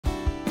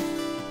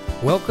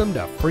Welcome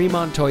to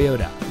Fremont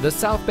Toyota, the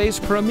South Bay's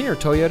premier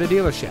Toyota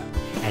dealership.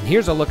 And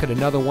here's a look at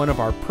another one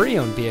of our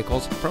pre-owned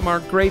vehicles from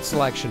our great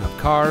selection of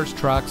cars,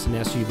 trucks, and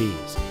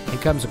SUVs.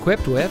 It comes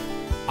equipped with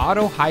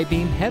auto high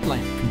beam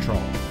headlamp control,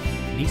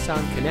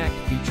 Nissan Connect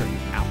featuring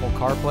Apple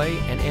CarPlay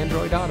and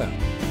Android Auto,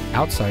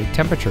 outside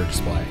temperature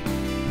display,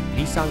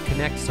 Nissan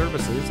Connect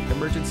Services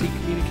emergency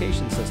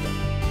communication system,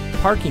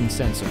 parking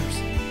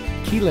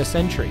sensors, keyless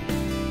entry,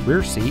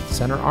 rear seat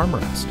center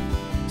armrest,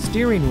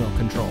 steering wheel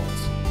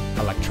controls,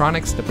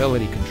 electronic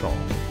stability control,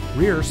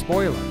 rear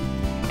spoiler,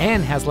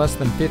 and has less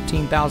than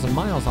 15,000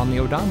 miles on the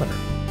odometer.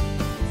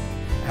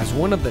 As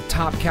one of the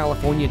top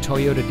California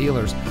Toyota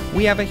dealers,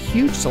 we have a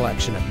huge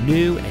selection of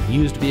new and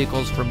used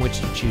vehicles from which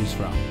to choose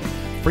from.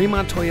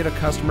 Fremont Toyota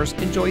customers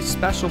enjoy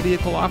special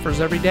vehicle offers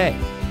every day.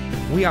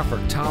 We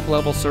offer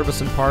top-level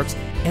service and parts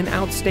and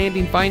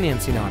outstanding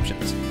financing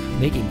options,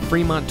 making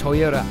Fremont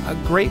Toyota a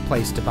great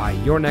place to buy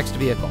your next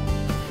vehicle.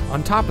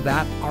 On top of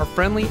that, our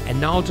friendly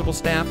and knowledgeable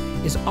staff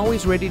is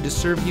always ready to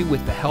serve you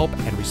with the help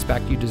and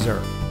respect you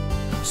deserve.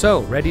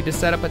 So, ready to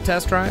set up a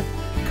test drive?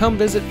 Come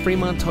visit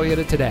Fremont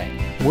Toyota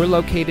today. We're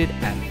located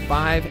at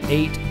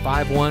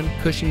 5851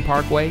 Cushing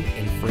Parkway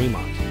in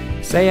Fremont.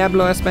 Se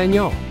hablo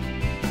español.